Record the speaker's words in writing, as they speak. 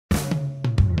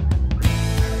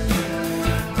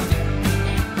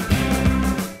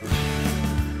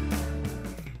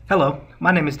Hello,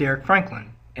 my name is Derrick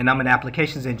Franklin, and I'm an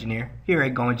applications engineer here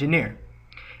at GoEngineer.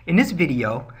 In this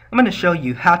video, I'm going to show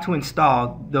you how to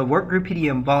install the Workgroup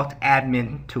PDM Vault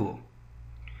Admin tool.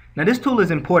 Now this tool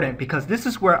is important because this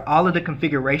is where all of the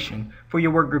configuration for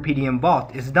your Workgroup PDM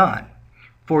Vault is done.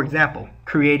 For example,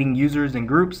 creating users and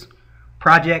groups,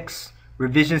 projects,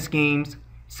 revision schemes,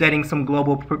 setting some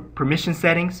global permission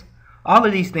settings. All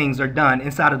of these things are done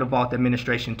inside of the Vault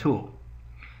Administration tool.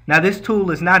 Now this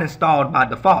tool is not installed by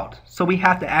default, so we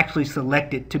have to actually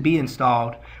select it to be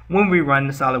installed when we run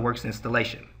the SOLIDWORKS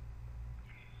installation.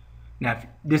 Now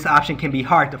this option can be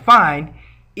hard to find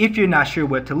if you're not sure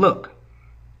where to look.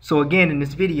 So again, in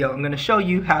this video, I'm going to show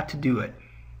you how to do it.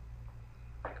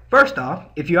 First off,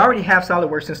 if you already have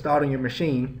SOLIDWORKS installed on your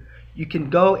machine, you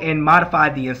can go and modify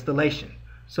the installation.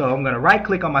 So I'm going to right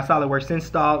click on my SOLIDWORKS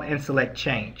install and select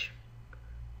change.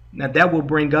 Now that will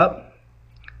bring up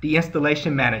the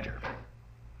installation manager.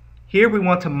 Here we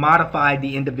want to modify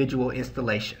the individual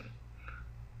installation.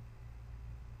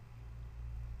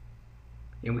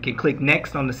 And we can click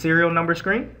next on the serial number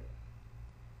screen.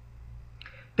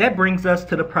 That brings us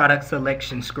to the product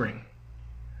selection screen.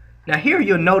 Now here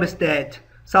you'll notice that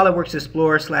SOLIDWORKS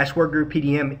Explorer / Workgroup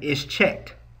PDM is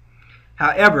checked.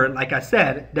 However, like I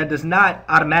said, that does not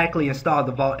automatically install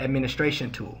the Vault Administration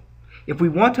tool. If we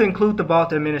want to include the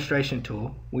Vault Administration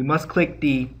tool, we must click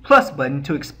the plus button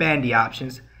to expand the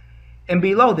options, and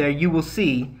below there you will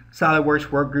see SOLIDWORKS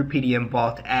Workgroup PDM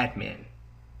Vault Admin.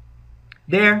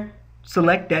 There,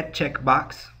 select that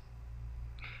checkbox,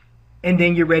 and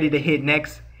then you're ready to hit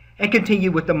next and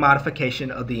continue with the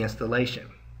modification of the installation.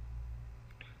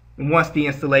 And once the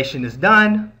installation is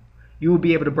done, you will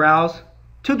be able to browse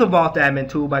to the Vault Admin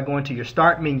tool by going to your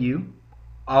Start menu,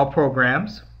 All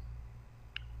Programs,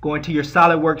 going to your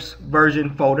SOLIDWORKS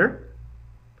version folder,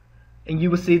 and you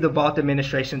will see the Vault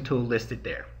Administration tool listed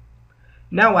there.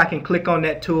 Now I can click on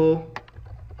that tool,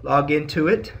 log into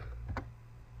it,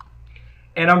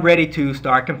 and I'm ready to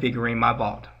start configuring my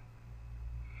Vault.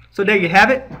 So there you have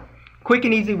it. Quick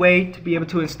and easy way to be able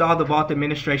to install the Vault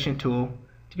Administration tool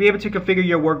to be able to configure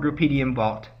your Workgroup PDM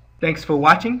Vault. Thanks for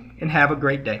watching and have a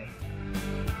great day.